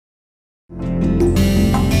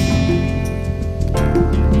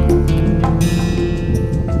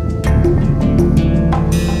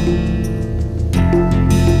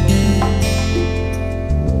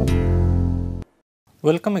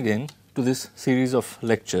Welcome again to this series of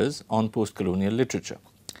lectures on post-colonial literature.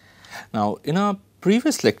 Now, in our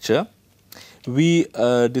previous lecture, we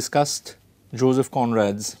discussed Joseph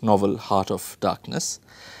Conrad's novel Heart of Darkness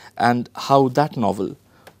and how that novel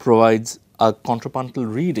provides a contrapuntal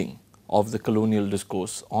reading of the colonial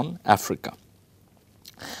discourse on Africa.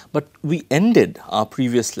 But we ended our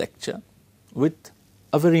previous lecture with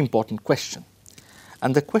a very important question,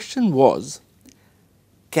 and the question was,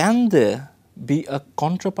 can there be a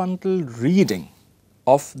contrapuntal reading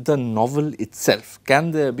of the novel itself?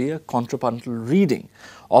 Can there be a contrapuntal reading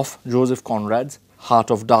of Joseph Conrad's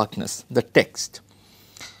Heart of Darkness, the text?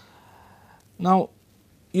 Now,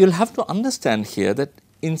 you'll have to understand here that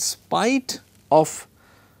in spite of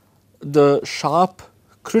the sharp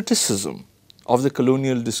criticism of the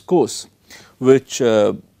colonial discourse, which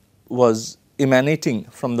was emanating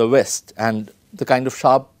from the West, and the kind of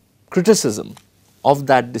sharp criticism of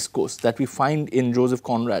that discourse that we find in Joseph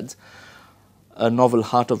Conrad's novel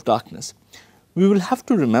Heart of Darkness, we will have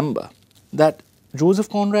to remember that Joseph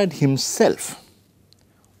Conrad himself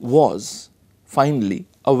was finally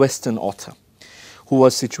a Western author who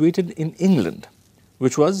was situated in England,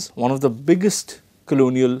 which was one of the biggest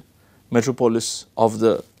colonial metropolis of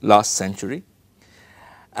the last century.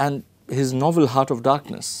 And his novel Heart of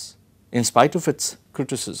Darkness, in spite of its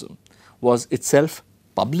criticism, was itself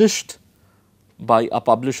published by a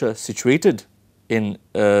publisher situated in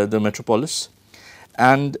the metropolis,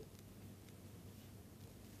 and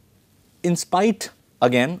in spite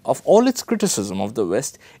again of all its criticism of the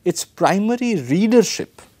West, its primary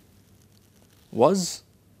readership was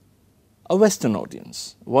a Western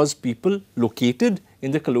audience, was people located in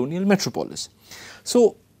the colonial metropolis.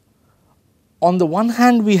 So, on the one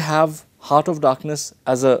hand, we have Heart of Darkness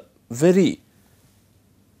as a very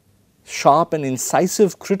sharp and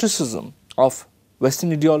incisive criticism of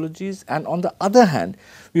Western ideologies, and on the other hand,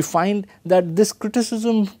 we find that this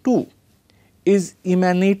criticism too is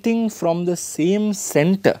emanating from the same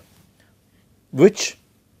center which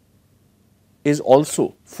is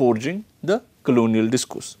also forging the colonial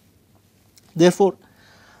discourse. Therefore,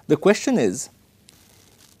 the question is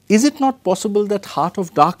it not possible that Heart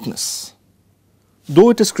of Darkness,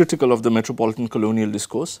 though it is critical of the metropolitan colonial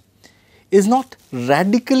discourse, is not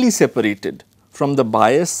radically separated from the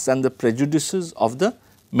bias and the prejudices of the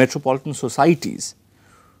metropolitan societies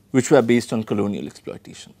which were based on colonial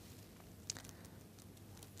exploitation?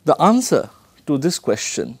 The answer to this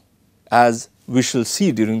question, as we shall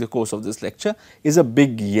see during the course of this lecture, is a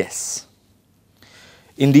big yes.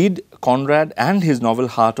 Indeed, Conrad and his novel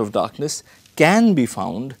Heart of Darkness can be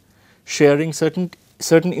found sharing certain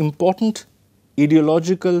important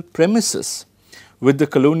ideological premises with the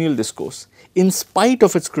colonial discourse, in spite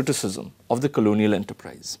of its criticism of the colonial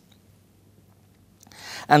enterprise.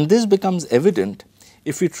 And this becomes evident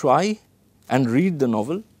if we try and read the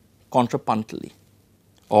novel contrapuntally,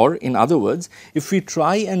 or in other words, if we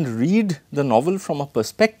try and read the novel from a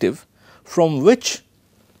perspective from which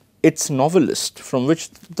the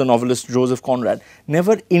novelist Joseph Conrad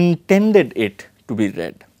never intended it to be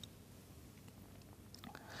read.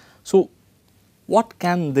 So, what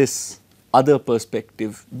can this other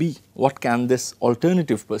perspective be? What can this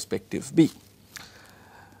alternative perspective be?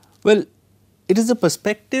 Well, it is the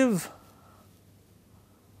perspective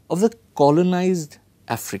of the colonized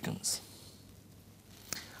Africans,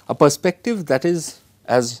 a perspective that is,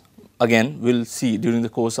 as again we will see during the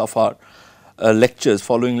course of our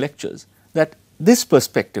following lectures, that this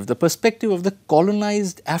perspective, the perspective of the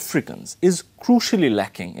colonized Africans, is crucially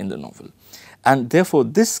lacking in the novel, and therefore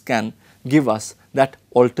this can give us that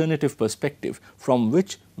alternative perspective from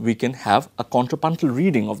which we can have a contrapuntal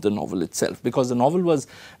reading of the novel itself, because the novel was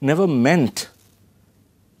never meant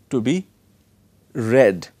to be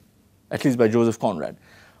read, at least by Joseph Conrad,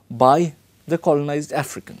 by the colonized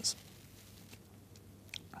Africans.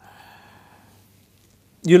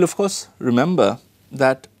 You will of course remember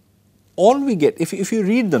that all we get, if you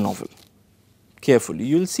read the novel carefully,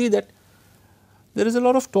 you will see that there is a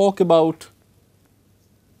lot of talk about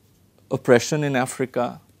oppression in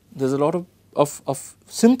Africa. There is a lot of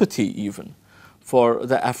sympathy even for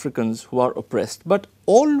the Africans who are oppressed. But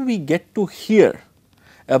all we get to hear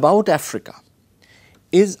about Africa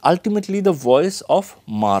is ultimately the voice of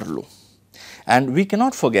Marlowe. And we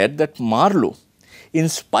cannot forget that Marlowe, in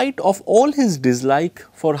spite of all his dislike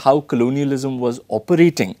for how colonialism was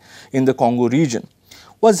operating in the Congo region,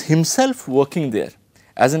 was himself working there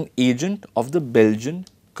as an agent of the Belgian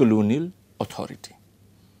colonial authority.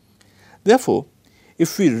 Therefore,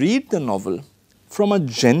 if we read the novel from a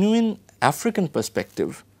genuine African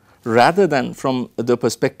perspective rather than from the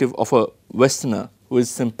perspective of a Westerner who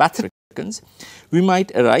is sympathetic we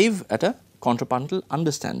might arrive at a contrapuntal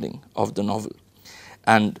understanding of the novel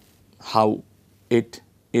and how it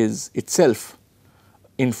is itself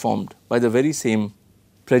informed by the very same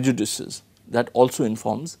prejudices that also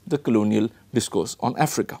informs the colonial discourse on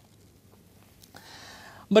Africa.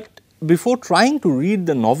 But before trying to read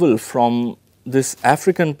the novel from this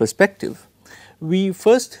African perspective, we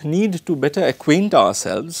first need to better acquaint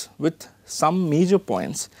ourselves with some major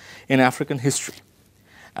points in African history,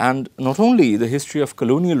 and not only the history of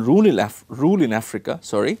colonial rule in Africa,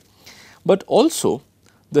 but also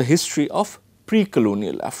the history of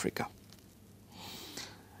pre-colonial Africa.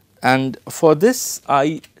 And for this,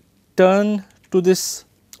 I turn to this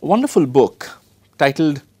wonderful book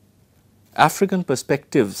titled African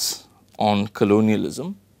Perspectives on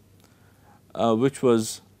Colonialism, which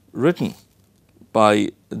was written by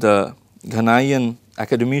the Ghanaian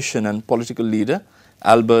academician and political leader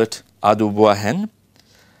Albert Addo-Boahen.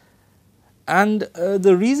 And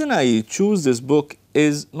the reason I choose this book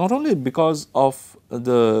is not only because of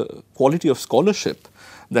the quality of scholarship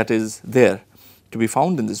that is there to be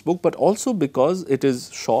found in this book, but also because it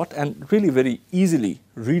is short and really very easily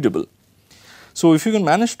readable. So if you can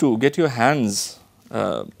manage to get your hands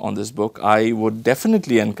on this book, I would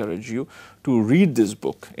definitely encourage you to read this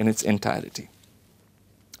book in its entirety.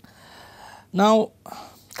 Now,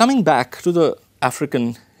 coming back to the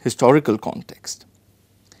African historical context,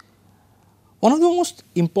 one of the most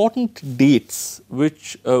important dates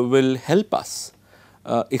which will help us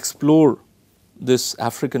explore this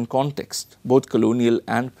African context, both colonial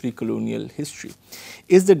and pre-colonial history,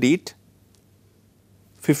 is the date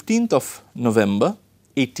 15th of November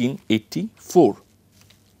 1884.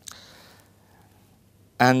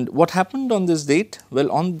 And what happened on this date?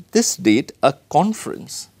 Well, on this date, a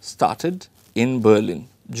conference started in Berlin,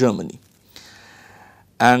 Germany.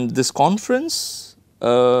 And this conference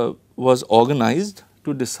was organized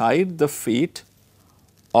to decide the fate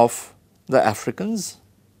of the Africans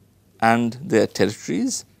and their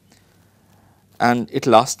territories, and it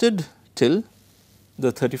lasted till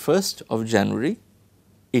the 31st of January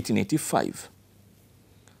 1885.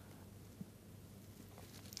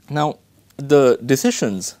 Now, the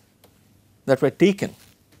decisions that were taken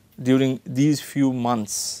during these few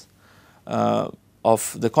months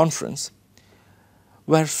of the conference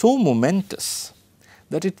were so momentous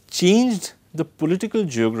that it changed the political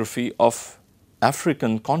geography of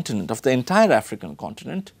African continent, of the entire African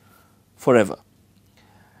continent, forever.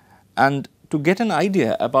 And to get an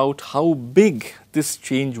idea about how big this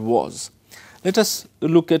change was, let us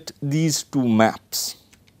look at these two maps.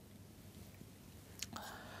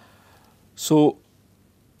 So,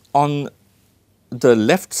 on the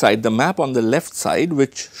left side, the map on the left side,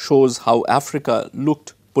 which shows how Africa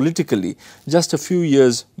looked politically just a few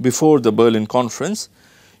years before the Berlin Conference,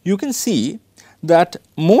 you can see that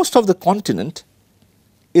most of the continent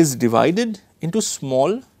is divided into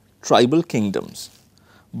small tribal kingdoms,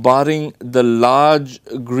 barring the large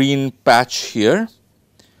green patch here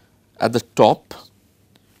at the top,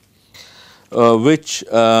 which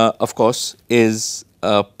of course is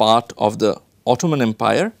part of the Ottoman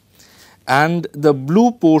Empire, and the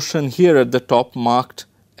blue portion here at the top marked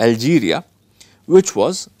Algeria, which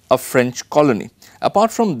was a French colony.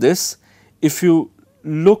 Apart from this, if you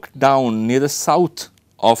look down near the south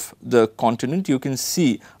of the continent, you can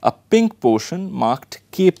see a pink portion marked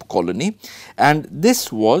Cape Colony, and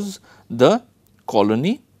this was the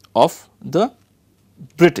colony of the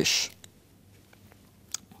British.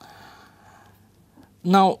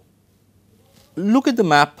 Now, look at the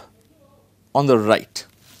map on the right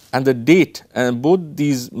and the date, and both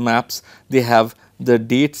these maps, they have the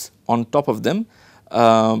dates on top of them.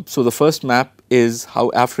 So, the first map is how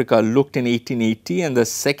Africa looked in 1880, and the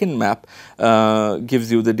second map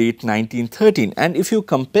gives you the date 1913. And if you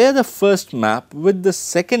compare the first map with the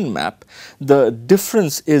second map, the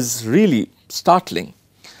difference is really startling,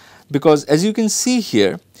 because as you can see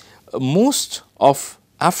here, most of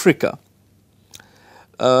Africa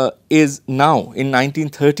is now in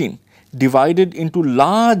 1913 divided into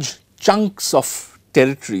large chunks of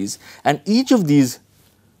territories, and each of these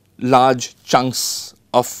large chunks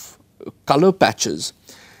of color patches,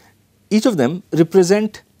 each of them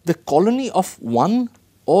represent the colony of one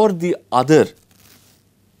or the other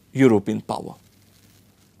European power.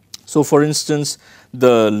 So, for instance,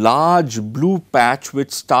 the large blue patch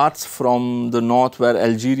which starts from the north where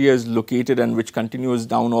Algeria is located and which continues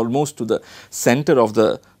down almost to the center of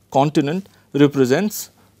the continent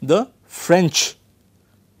represents the French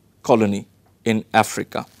colony in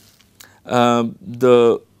Africa.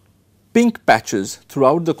 The pink patches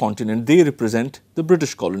throughout the continent, they represent the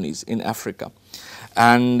British colonies in Africa.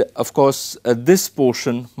 And of course, this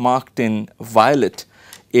portion marked in violet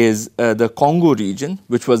is the Congo region,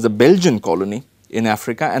 which was the Belgian colony in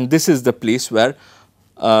Africa, and this is the place where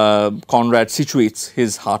Conrad situates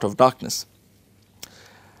his Heart of Darkness.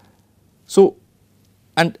 So,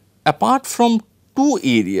 and apart from two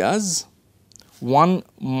areas, one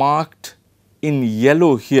marked in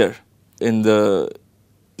yellow here in the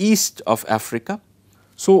east of Africa.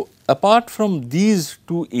 So, apart from these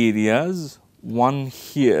two areas, one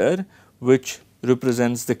here which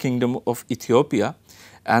represents the kingdom of Ethiopia,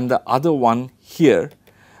 and the other one here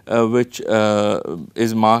which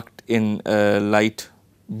is marked in light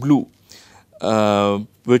blue,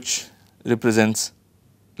 which represents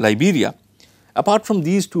Liberia. Apart from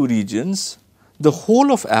these two regions, the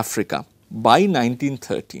whole of Africa by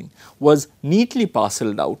 1913 was neatly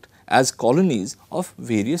parcelled out as colonies of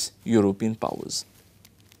various European powers.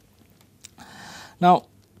 Now,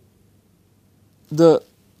 the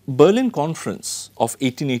Berlin Conference of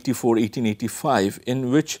 1884-1885, in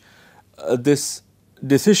which this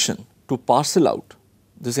decision to parcel out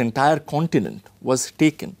this entire continent was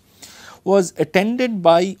taken, was attended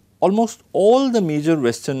by almost all the major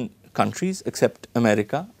Western countries except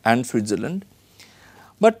America and Switzerland.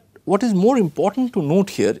 But what is more important to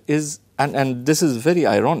note here is, and this is very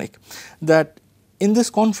ironic, that in this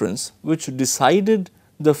conference, which decided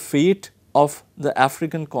the fate of the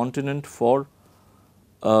African continent for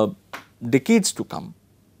decades to come,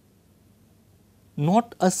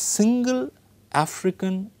 not a single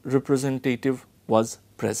African representative was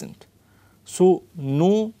present. So,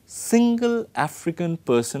 no single African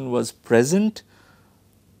person was present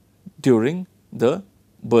during the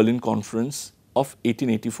Berlin Conference of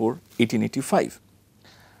 1884-1885.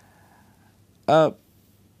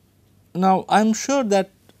 Now, I am sure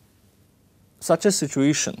that such a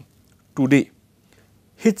situation today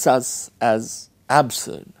hits us as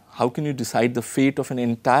absurd. How can you decide the fate of an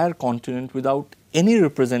entire continent without any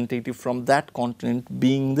representative from that continent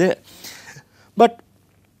being there? But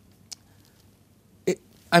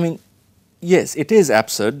I mean, yes, it is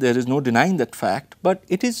absurd, there is no denying that fact, but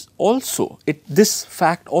it is also, this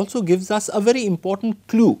fact also gives us a very important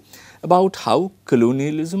clue about how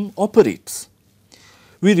colonialism operates.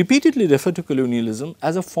 We repeatedly refer to colonialism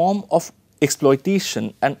as a form of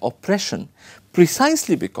exploitation and oppression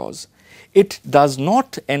precisely because it does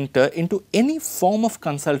not enter into any form of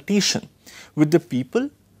consultation with the people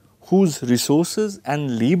whose resources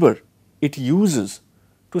and labor it uses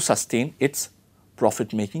to sustain its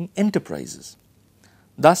profit-making enterprises.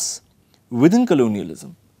 Thus, within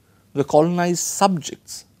colonialism, the colonized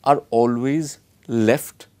subjects are always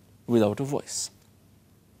left without a voice.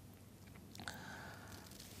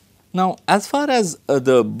 Now, as far as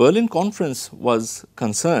the Berlin Conference was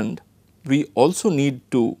concerned, we also need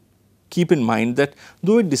to keep in mind that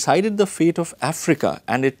though it decided the fate of Africa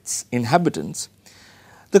and its inhabitants,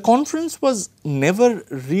 the conference was never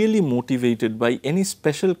really motivated by any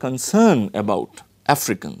special concern about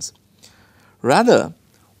Africans. Rather,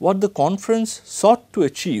 what the conference sought to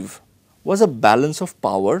achieve was a balance of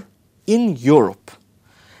power in Europe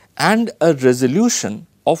and a resolution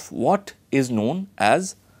of what is known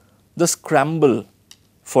as the scramble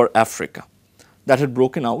for Africa that had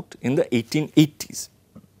broken out in the 1880s.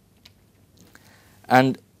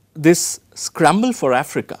 And this scramble for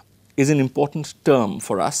Africa is an important term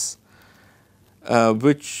for us,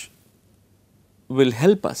 which will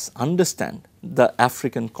help us understand the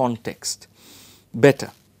African context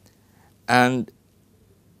better. And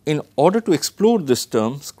in order to explore this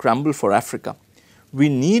term, scramble for Africa, we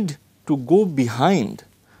need to go behind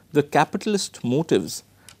the capitalist motives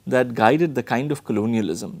that guided the kind of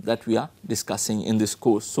colonialism that we are discussing in this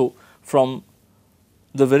course. So, from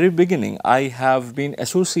the very beginning, I have been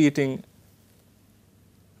associating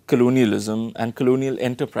colonialism and colonial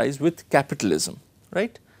enterprise with capitalism,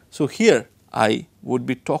 right. So, here I would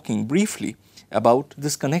be talking briefly about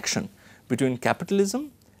this connection between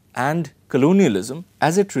capitalism and colonialism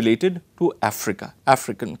as it related to Africa,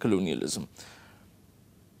 African colonialism.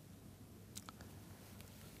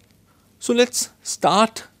 So, let us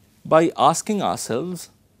start by asking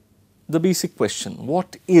ourselves the basic question,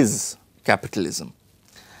 what is capitalism?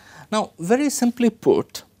 Now, very simply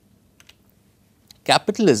put,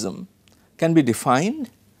 capitalism can be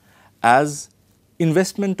defined as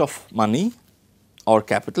investment of money or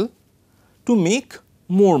capital to make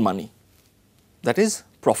more money, that is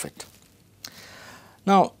profit.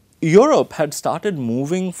 Now, Europe had started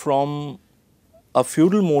moving from a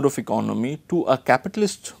feudal mode of economy to a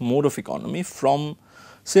capitalist mode of economy from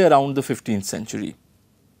say around the 15th century,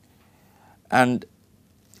 and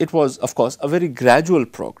it was of course a very gradual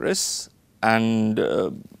progress, and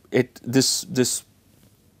this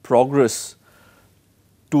progress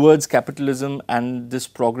towards capitalism and this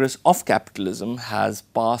progress of capitalism has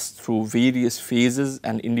passed through various phases,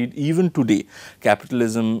 and indeed even today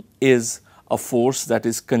capitalism is a force that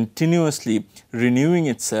is continuously renewing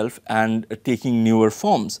itself and taking newer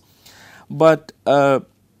forms. But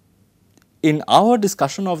in our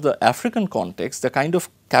discussion of the African context, the kind of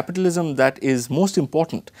capitalism that is most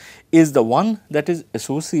important is the one that is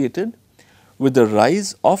associated with the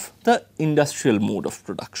rise of the industrial mode of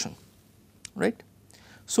production, right.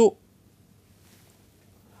 So,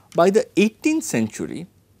 by the 18th century,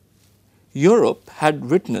 Europe had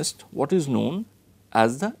witnessed what is known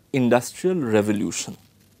as the Industrial Revolution,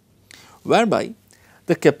 whereby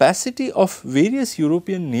the capacity of various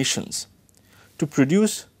European nations to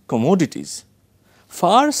produce commodities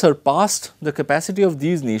far surpassed the capacity of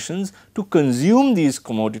these nations to consume these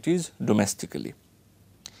commodities domestically.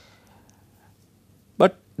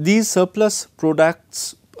 But these surplus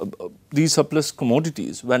products, these surplus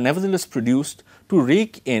commodities were nevertheless produced to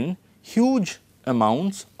rake in huge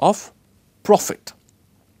amounts of profit.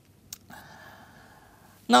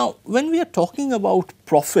 Now, when we are talking about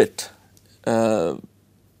profit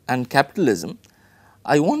and capitalism,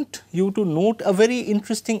 I want you to note a very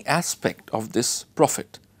interesting aspect of this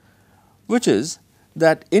profit, which is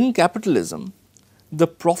that in capitalism, the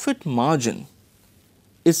profit margin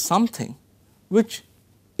is something which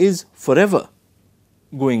is forever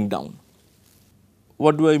going down.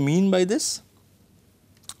 What do I mean by this?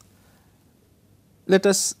 Let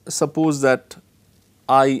us suppose that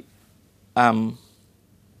I am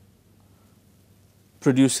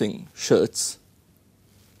producing shirts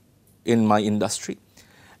in my industry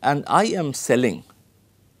and I am selling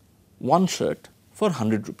one shirt for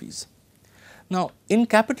 100 rupees. Now, in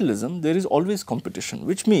capitalism there is always competition,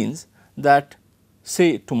 which means that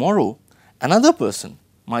say tomorrow another person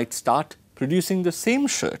might start producing the same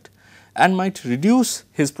shirt and might reduce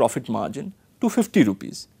his profit margin to 50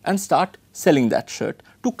 rupees and start selling that shirt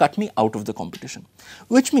to cut me out of the competition,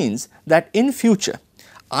 which means that in future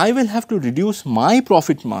I will have to reduce my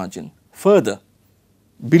profit margin further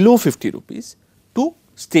below 50 rupees to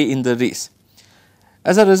stay in the race.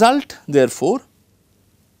 As a result, therefore,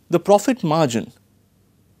 the profit margin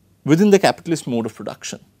within the capitalist mode of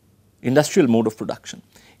production, industrial mode of production,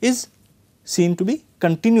 is seen to be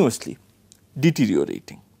continuously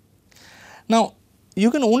deteriorating. Now,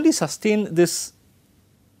 you can only sustain this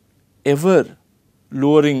ever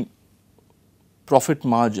lowering profit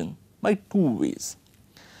margin by two ways.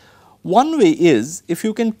 One way is if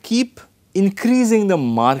you can keep increasing the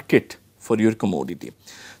market for your commodity.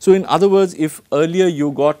 So, in other words, if earlier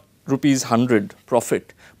you got rupees 100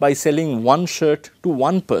 profit by selling one shirt to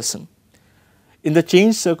one person, in the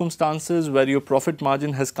changed circumstances where your profit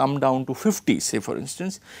margin has come down to 50, say for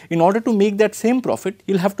instance, in order to make that same profit,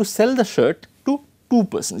 you will have to sell the shirt to two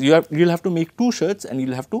persons. You will have to make two shirts and you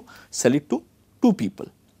will have to sell it to two people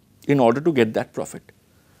in order to get that profit.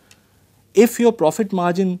 If your profit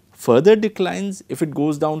margin further declines, if it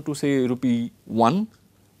goes down to say rupee 1,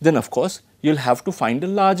 then of course you will have to find a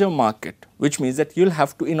larger market, which means that you will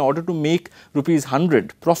have to, in order to make rupees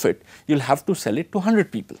 100 profit, you will have to sell it to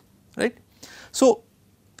 100 people, right. So,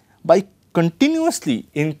 by continuously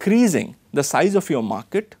increasing the size of your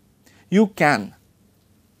market, you can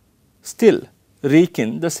still rake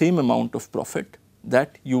in the same amount of profit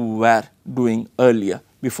that you were doing earlier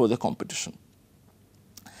before the competition.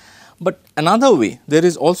 But another way, there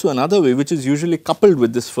is also another way which is usually coupled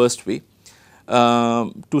with this first way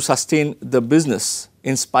to sustain the business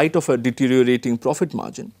in spite of a deteriorating profit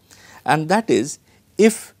margin, and that is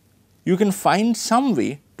if you can find some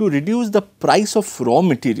way to reduce the price of raw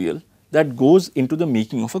material that goes into the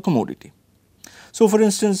making of a commodity. So, for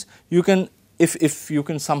instance, you can if you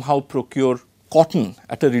can somehow procure cotton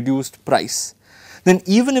at a reduced price, then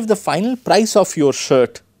even if the final price of your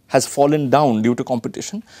shirt has fallen down due to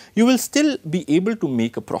competition, you will still be able to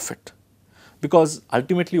make a profit, because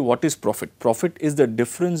ultimately what is profit? Profit is the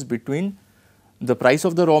difference between the price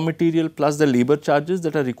of the raw material plus the labor charges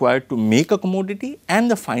that are required to make a commodity and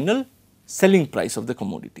the final selling price of the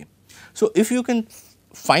commodity. So, if you can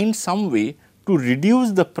find some way to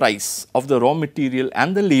reduce the price of the raw material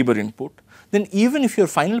and the labor input, then even if your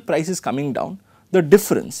final price is coming down, the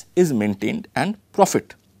difference is maintained and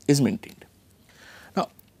profit is maintained. Now,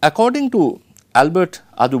 according to Albert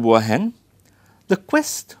Aduboahene, the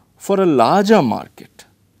quest for a larger market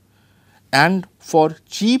and for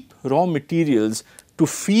cheap raw materials to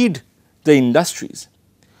feed the industries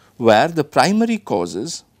were the primary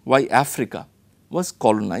causes why Africa was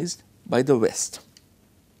colonized by the West.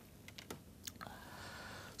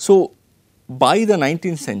 So, by the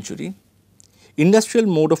 19th century, industrial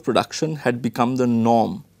mode of production had become the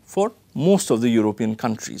norm for most of the European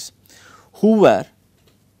countries, who were,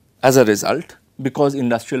 as a result, because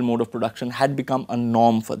industrial mode of production had become a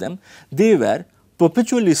norm for them, they were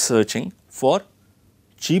perpetually searching for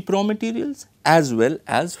cheap raw materials as well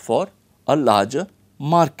as for a larger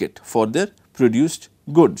market for their produced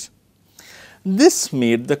goods. This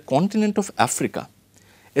made the continent of Africa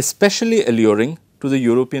especially alluring to the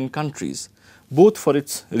European countries, both for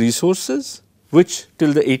its resources, which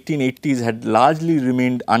till the 1880s had largely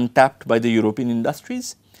remained untapped by the European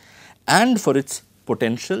industries, and for its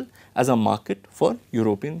potential as a market for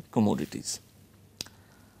European commodities.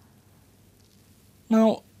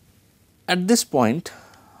 Now, at this point,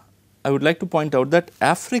 I would like to point out that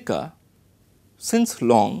Africa since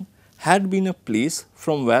long had been a place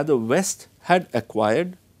from where the West had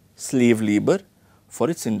acquired slave labor for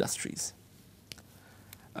its industries.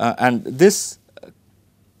 And this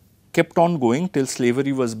kept on going till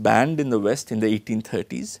slavery was banned in the West in the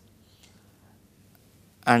 1830s,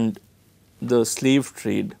 and the slave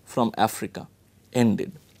trade from Africa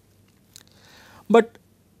ended. But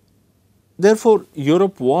therefore,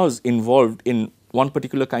 Europe was involved in one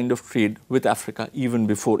particular kind of trade with Africa even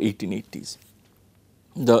before 1880s,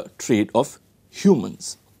 the trade of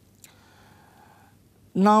humans.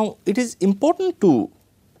 Now, it is important to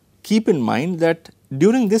keep in mind that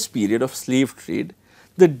during this period of slave trade,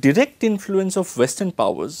 the direct influence of Western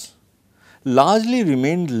powers largely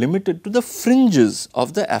remained limited to the fringes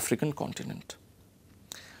of the African continent.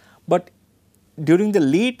 But during the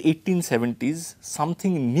late 1870s,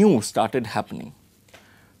 something new started happening.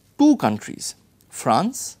 Two countries,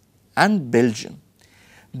 France and Belgium,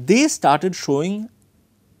 they started showing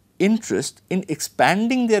interest in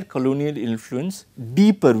expanding their colonial influence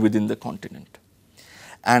deeper within the continent.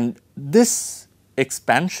 And this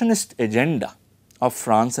expansionist agenda of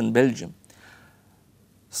France and Belgium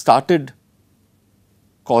started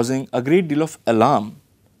causing a great deal of alarm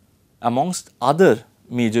amongst other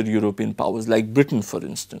major European powers like Britain, for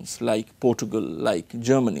instance, like Portugal, like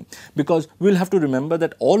Germany, because we will have to remember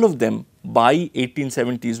that all of them by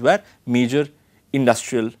 1870s were major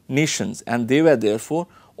industrial nations, and they were therefore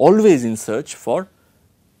always in search for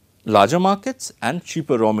larger markets and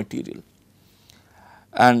cheaper raw material.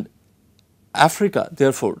 And Africa,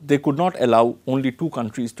 therefore, they could not allow only two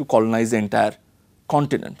countries to colonize the entire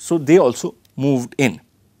continent. So, they also moved in.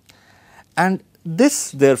 And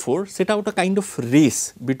this therefore set out a kind of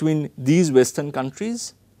race between these Western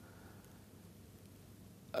countries,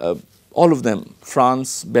 all of them,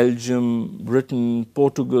 France, Belgium, Britain,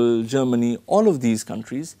 Portugal, Germany, all of these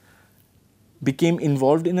countries became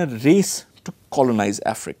involved in a race to colonize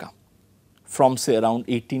Africa from say around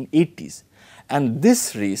 1880s. And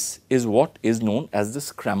this race is what is known as the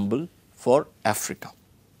scramble for Africa.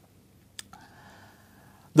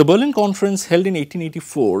 The Berlin Conference held in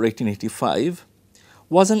 1884-1885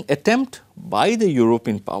 was an attempt by the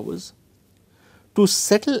European powers to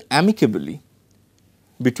settle amicably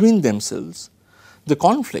between themselves the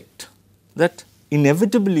conflict that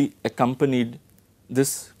inevitably accompanied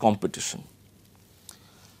this competition.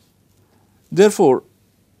 Therefore,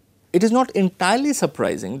 it is not entirely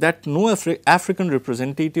surprising that no African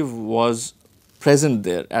representative was present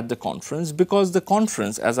there at the conference, because the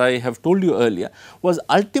conference, as I have told you earlier, was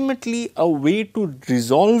ultimately a way to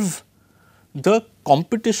resolve the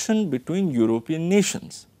competition between European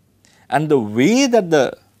nations. And the way that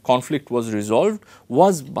the conflict was resolved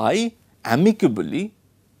was by amicably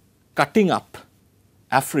cutting up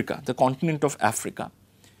Africa, the continent of Africa,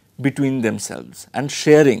 between themselves and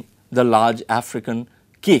sharing the large African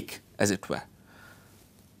cake, as it were.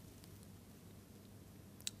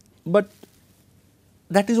 But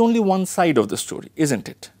that is only one side of the story, isn't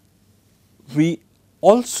it? We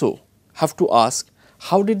also have to ask,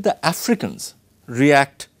 how did the Africans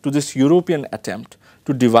react to this European attempt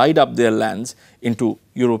to divide up their lands into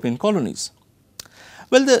European colonies?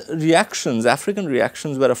 Well, the reactions, African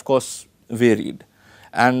reactions, were of course varied,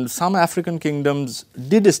 and some African kingdoms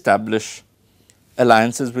did establish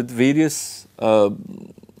alliances with various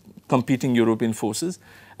competing European forces,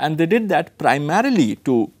 and they did that primarily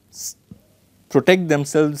to protect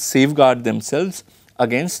themselves, safeguard themselves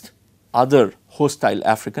against other hostile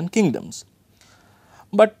African kingdoms.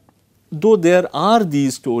 But though there are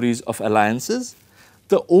these stories of alliances,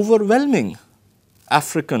 the overwhelming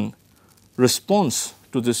African response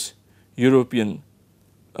to this European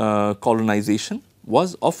colonization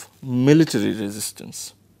was of military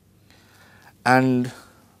resistance. And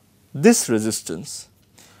this resistance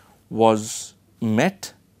was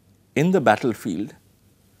met in the battlefield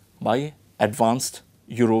by advanced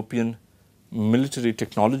European military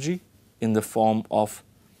technology in the form of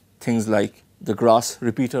things like the grass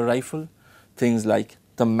repeater rifle, things like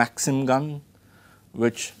the Maxim gun,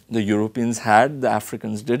 which the Europeans had, the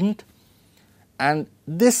Africans didn't. And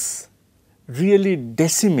this really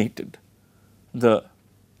decimated the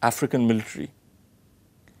African military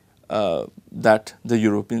that the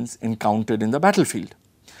Europeans encountered in the battlefield.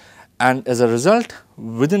 And as a result,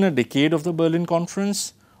 within a decade of the Berlin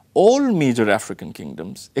Conference, all major African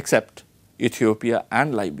kingdoms except Ethiopia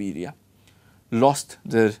and Liberia lost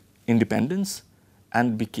their independence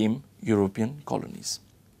and became European colonies.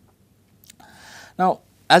 Now,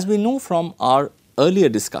 as we know from our earlier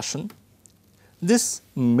discussion, this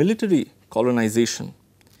military colonization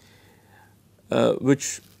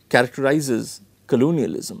which characterizes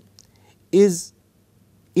colonialism is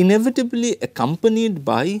inevitably accompanied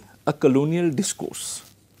by a colonial discourse,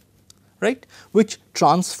 right, which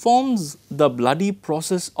transforms the bloody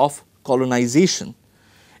process of colonization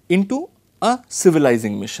into a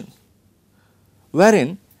civilizing mission,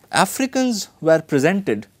 wherein Africans were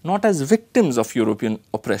presented not as victims of European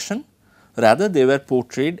oppression, rather they were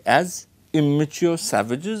portrayed as immature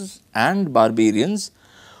savages and barbarians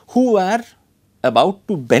who were about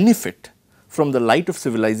to benefit from the light of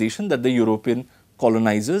civilization that the European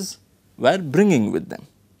colonizers were bringing with them.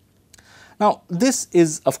 Now, this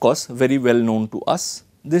is of course very well known to us.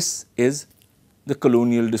 This is the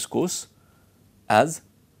colonial discourse as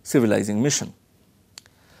civilizing mission.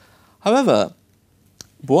 However,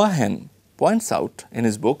 Boahen points out in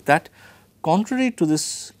his book that contrary to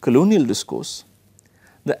this colonial discourse,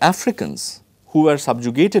 the Africans who were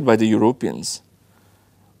subjugated by the Europeans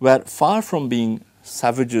were far from being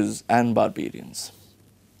savages and barbarians.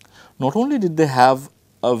 Not only did they have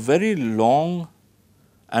a very long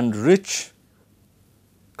and rich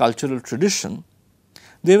cultural tradition,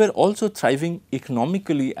 they were also thriving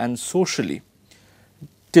economically and socially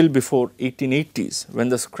till before 1880s, when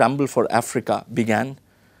the scramble for Africa began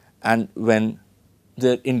and when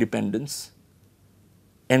their independence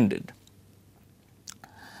ended.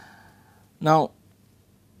 Now,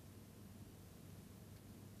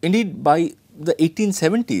 indeed, by the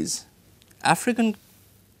 1870s, African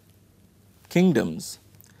kingdoms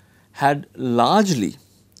had largely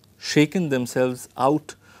shaken themselves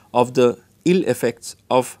out of the ill effects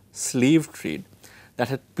of slave trade that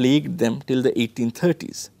had plagued them till the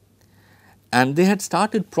 1830s. And they had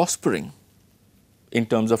started prospering in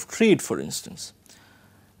terms of trade, for instance.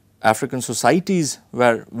 African societies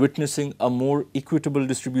were witnessing a more equitable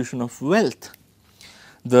distribution of wealth.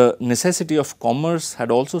 The necessity of commerce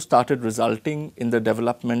had also started resulting in the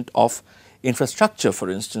development of infrastructure, for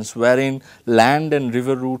instance, wherein land and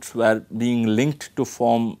river routes were being linked to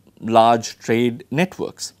form large trade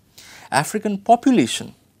networks. African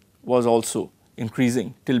population was also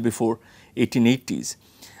increasing till before 1880s,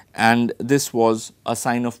 and this was a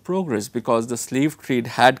sign of progress because the slave trade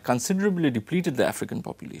had considerably depleted the African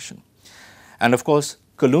population. And of course,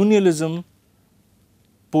 colonialism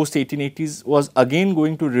post 1880s was again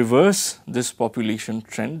going to reverse this population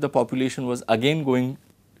trend. The population was again going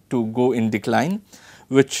to go in decline,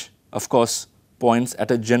 which of course points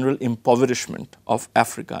at a general impoverishment of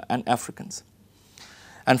Africa and Africans.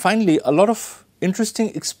 And finally, a lot of interesting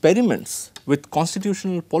experiments with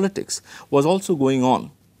constitutional politics was also going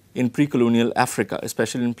on in pre-colonial Africa,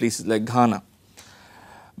 especially in places like Ghana,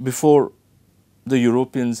 before the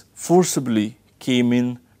Europeans forcibly came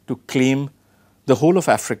in to claim the whole of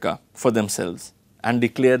Africa for themselves and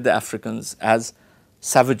declared the Africans as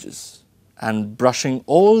savages and brushing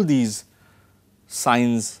all these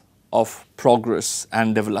signs of progress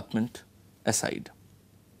and development aside.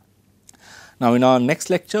 Now, in our next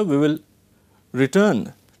lecture, we will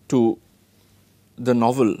return to the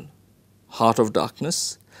novel Heart of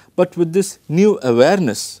Darkness, but with this new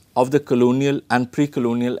awareness of the colonial and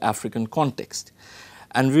pre-colonial African context.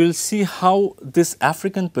 And we will see how this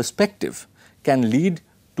African perspective can lead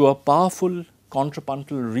to a powerful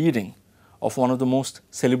contrapuntal reading of one of the most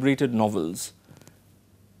celebrated novels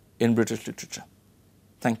in British literature.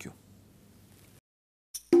 Thank you.